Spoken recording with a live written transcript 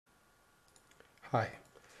Hi,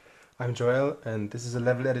 I'm Joel and this is a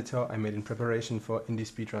level editor I made in preparation for Indie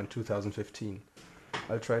Speedrun 2015.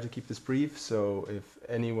 I'll try to keep this brief, so if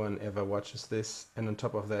anyone ever watches this and on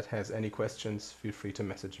top of that has any questions, feel free to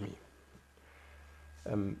message me.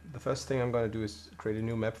 The first thing I'm going to do is create a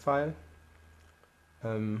new map file.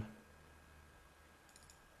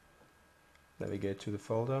 Navigate to the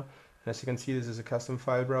folder. And as you can see, this is a custom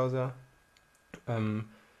file browser.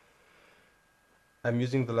 I'm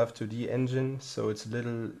using the löve engine, so it's a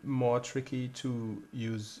little more tricky to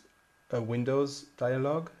use a Windows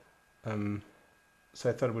dialog. So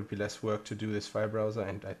I thought it would be less work to do this file browser,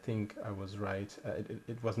 and I think I was right.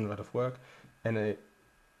 It wasn't a lot of work, and I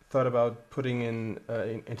thought about putting in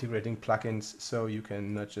integrating plugins so you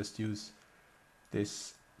can not just use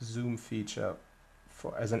this zoom feature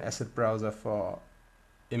as an asset browser for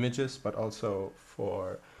images, but also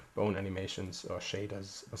for bone animations or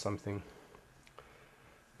shaders or something.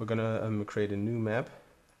 We're gonna create a new map.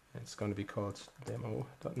 It's going to be called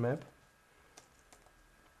demo.map.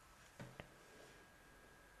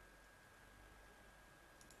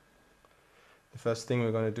 The first thing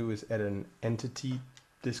we're going to do is add an entity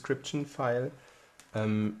description file.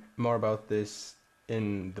 More about this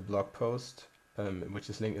in the blog post, which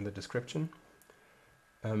is linked in the description.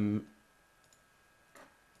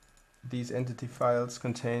 These entity files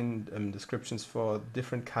contain descriptions for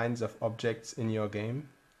different kinds of objects in your game.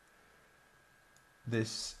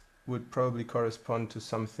 This would probably correspond to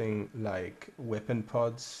something like weapon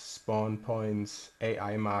pods, spawn points,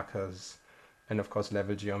 AI markers, and of course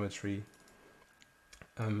level geometry.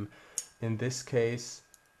 In this case,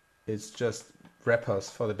 it's just wrappers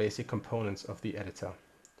for the basic components of the editor.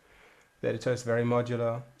 The editor is very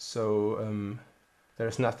modular, so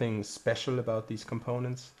there's nothing special about these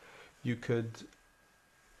components. You could,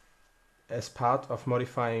 as part of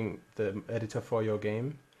modifying the editor for your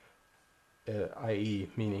game, i.e.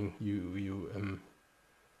 meaning you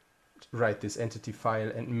write this entity file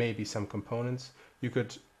and maybe some components, you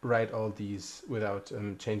could write all these without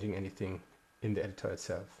changing anything in the editor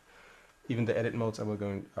itself. Even the edit modes I'm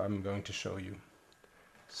going to show you.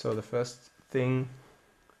 So the first thing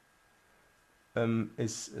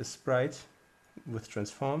is a sprite with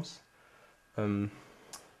transforms. As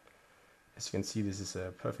you can see, this is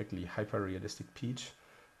a perfectly hyper-realistic peach,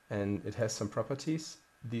 and it has some properties.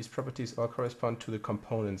 These properties all correspond to the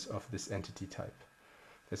components of this entity type.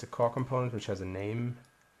 There's a core component which has a name.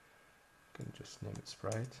 You can just name it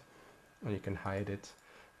sprite, and you can hide it,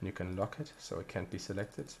 and you can lock it so it can't be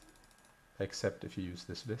selected, except if you use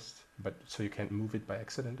this list, but so you can't move it by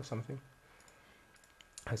accident or something.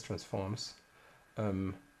 Has transforms.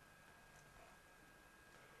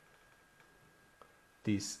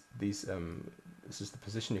 This is the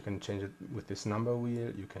position. You can change it with this number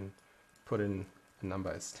wheel. You can put in a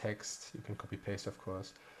number as text. You can copy paste, of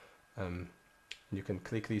course. You can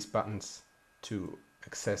click these buttons to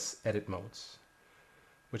access edit modes,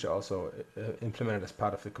 which are also implemented as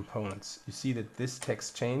part of the components. You see that this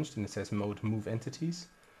text changed and it says mode move entities.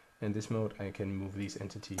 In this mode I can move these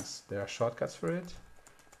entities. There are shortcuts for it.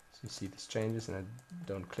 So you see these changes and I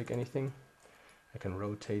don't click anything. I can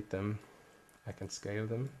rotate them. I can scale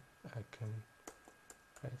them. I can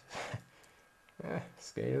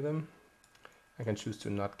scale them. I can choose to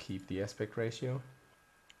not keep the aspect ratio.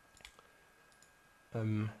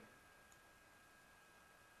 There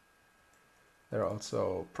are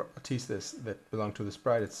also properties that belong to the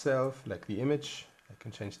sprite itself, like the image. I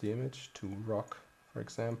can change the image to rock, for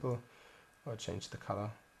example, or change the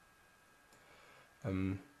color.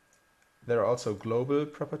 There are also global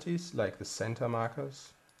properties, like the center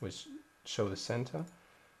markers, which show the center.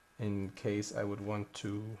 In case I would want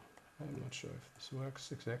to, I'm not sure if this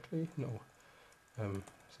works exactly, no,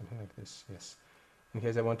 something like this, yes. In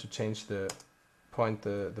case I want to change the point,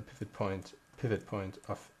 the pivot point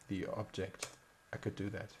of the object, I could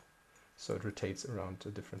do that. So it rotates around a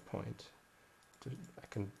different point. I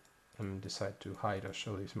can decide to hide or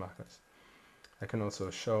show these markers. I can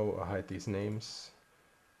also show or hide these names,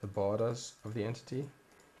 the borders of the entity,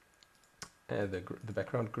 the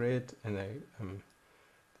background grid, and the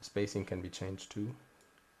spacing can be changed too.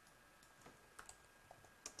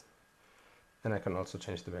 And I can also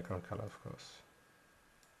change the background color, of course.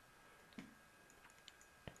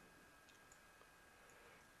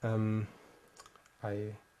 I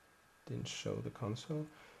didn't show the console,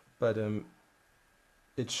 but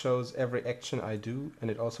it shows every action I do,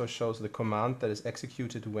 and it also shows the command that is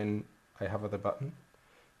executed when I hover the button.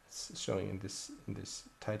 It's showing in this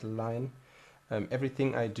title line.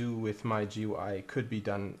 Everything I do with my GUI could be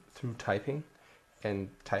done through typing, and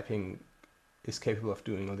typing is capable of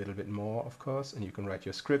doing a little bit more, of course, and you can write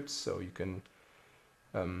your scripts, so you can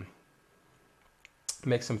um,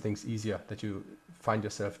 make some things easier that you find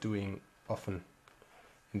yourself doing often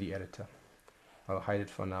in the editor. I'll hide it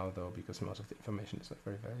for now though, because most of the information is not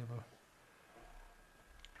very valuable.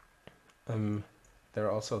 There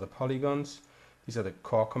are also the polygons. These are the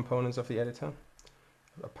core components of the editor.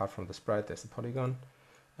 Apart from the sprite, there's the polygon.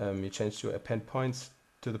 You change to append points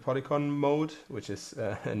to the polygon mode, which is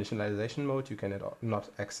initialization mode. You can not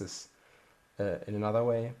access in another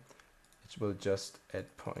way. It will just add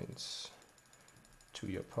points to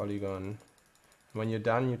your polygon. When you're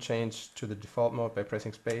done, you change to the default mode by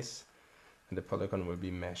pressing space, and the polygon will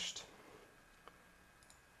be meshed.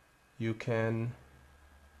 You can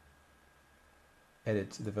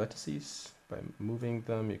edit the vertices by moving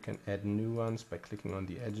them. You can add new ones by clicking on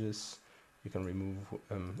the edges. You can remove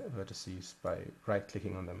vertices by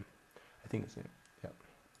right-clicking on them. I think it's, yeah.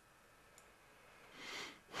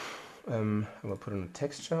 I will put on a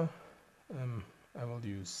texture. I will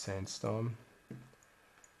use Sandstorm.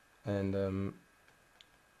 And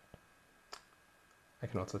I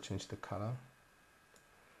can also change the color.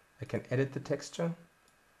 I can edit the texture.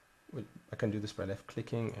 I can do this by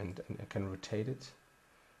left-clicking, and I can rotate it.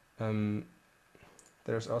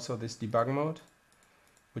 There's also this debug mode,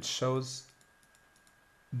 which shows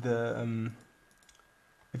the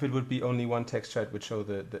if it would be only one texture, it would show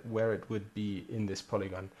the where it would be in this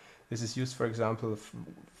polygon. This is used, for example,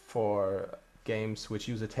 for games which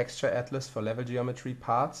use a texture atlas for level geometry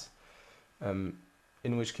parts,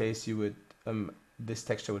 in which case you would this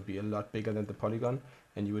texture would be a lot bigger than the polygon,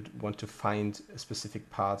 and you would want to find a specific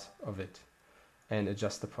part of it and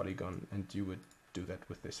adjust the polygon, and you would do that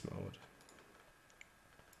with this mode.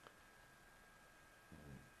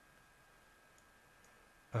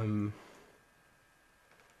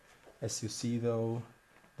 As you see though,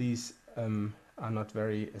 these are not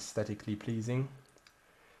very aesthetically pleasing.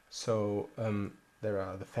 So there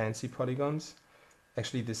are the fancy polygons.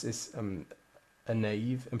 Actually, this is a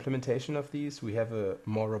naive implementation of these. We have a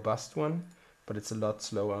more robust one, but it's a lot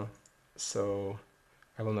slower. So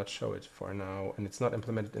I will not show it for now, and it's not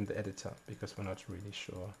implemented in the editor because we're not really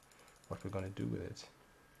sure what we're going to do with it.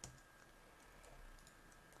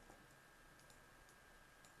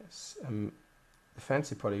 Yes, the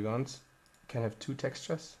fancy polygons can have two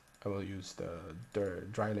textures. I will use the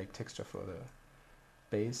dry lake texture for the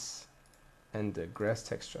base and the grass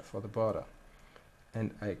texture for the border.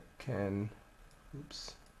 And I can,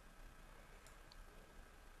 oops.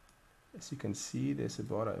 As you can see, there's a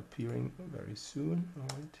border appearing very soon.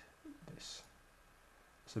 Oh, wait, there's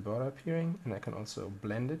a border appearing, and I can also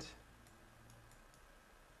blend it.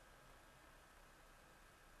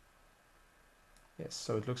 Yes,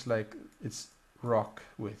 so it looks like it's rock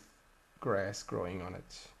with grass growing on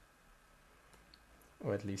it.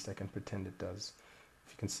 Or at least I can pretend it does.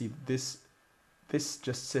 If you can see, this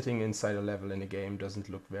just sitting inside a level in a game doesn't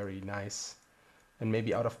look very nice and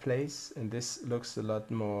maybe out of place, and this looks a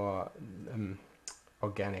lot more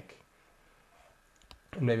organic,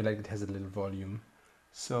 and maybe like it has a little volume.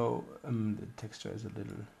 So the texture is a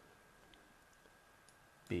little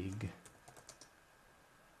big.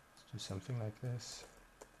 Let's do something like this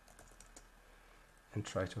and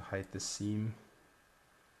try to hide the seam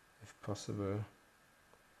if possible.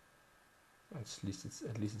 At least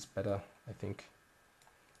it's better, I think.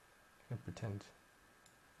 I can pretend.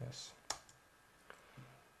 Yes.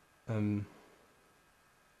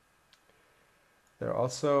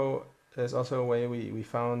 There's also a way we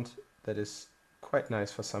found that is quite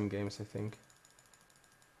nice for some games, I think,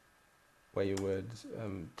 where you would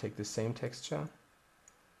take the same texture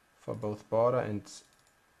for both border and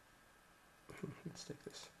let's take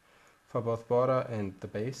this for both border and the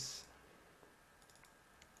base,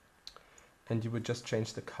 and you would just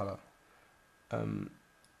change the color.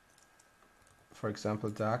 For example,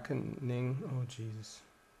 darkening. Oh Jesus.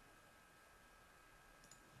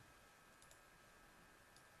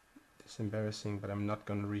 It's embarrassing, but I'm not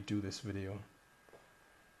going to redo this video.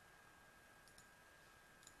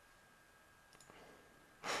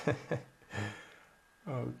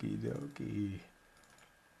 Okie dokie.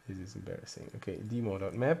 This is embarrassing. Okay,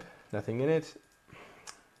 demo.map, nothing in it.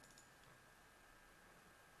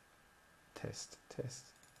 Test.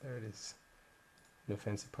 There it is. No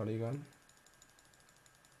fancy polygon.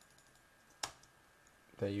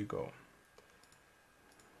 There you go.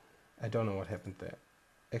 I don't know what happened there.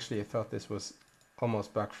 Actually, I thought this was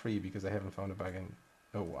almost bug-free because I haven't found a bug in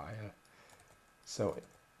a while. So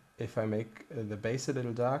if I make the base a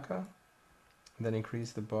little darker, then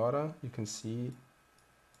increase the border, you can see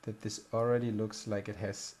that this already looks like it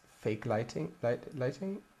has fake lighting.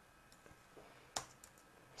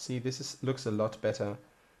 See, this looks a lot better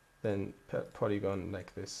then polygon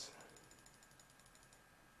like this,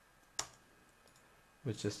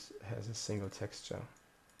 which just has a single texture.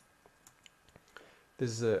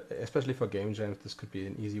 This is especially for game jams, this could be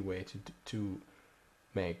an easy way to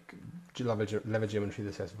make level geometry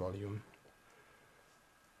that has volume.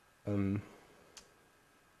 You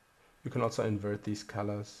can also invert these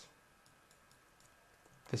colors.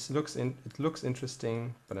 It looks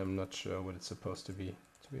interesting, but I'm not sure what it's supposed to be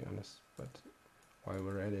honest. But while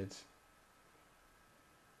we're at it,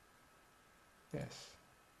 yes,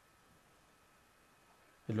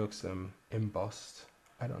 it looks embossed.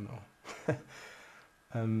 I don't know.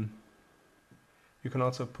 You can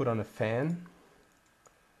also put on a fan.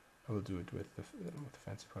 I will do it with the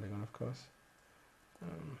fancy polygon, of course.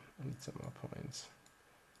 I need some more points.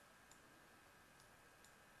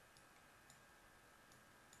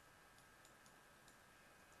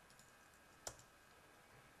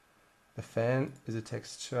 The fan is a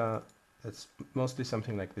texture that's mostly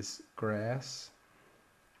something like this grass.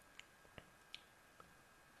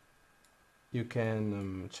 You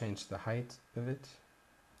can change the height of it.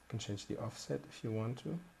 You can change the offset if you want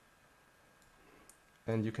to.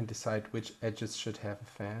 And you can decide which edges should have a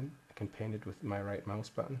fan. I can paint it with my right mouse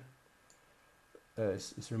button.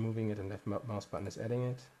 Is removing it, and left mouse button is adding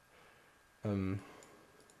it.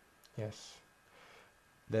 Yes.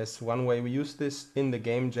 There's one way we use this in the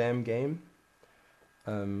game jam game.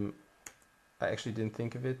 I actually didn't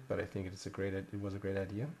think of it, but I think it was a great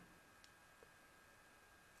idea.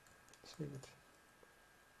 Save it.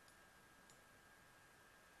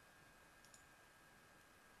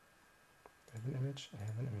 I have an image. I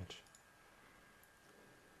have an image.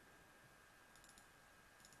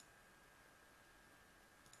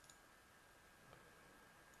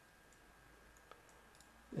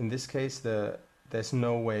 In this case, there's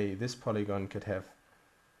no way this polygon could have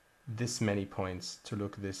this many points to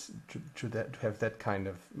look to have that kind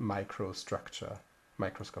of microstructure,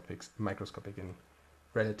 microscopic and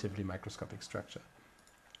relatively microscopic structure.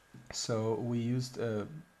 So we used a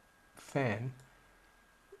fan,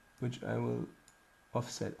 which I will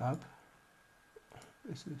offset up.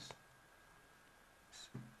 This is,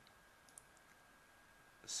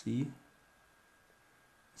 see,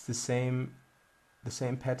 it's the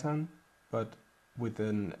same pattern, but with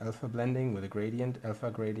an alpha blending, with a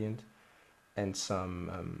alpha gradient, and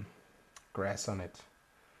some grass on it.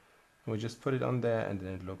 And we just put it on there, and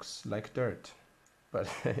then it looks like dirt, but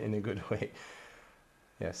in a good way.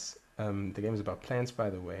 Yes, the game is about plants, by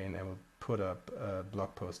the way, and I will put up a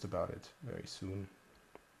blog post about it very soon,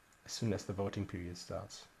 as soon as the voting period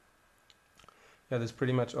starts. Yeah, that's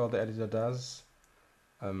pretty much all the editor does,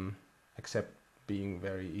 except being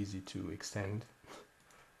very easy to extend,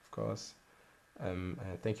 of course. And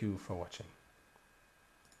thank you for watching.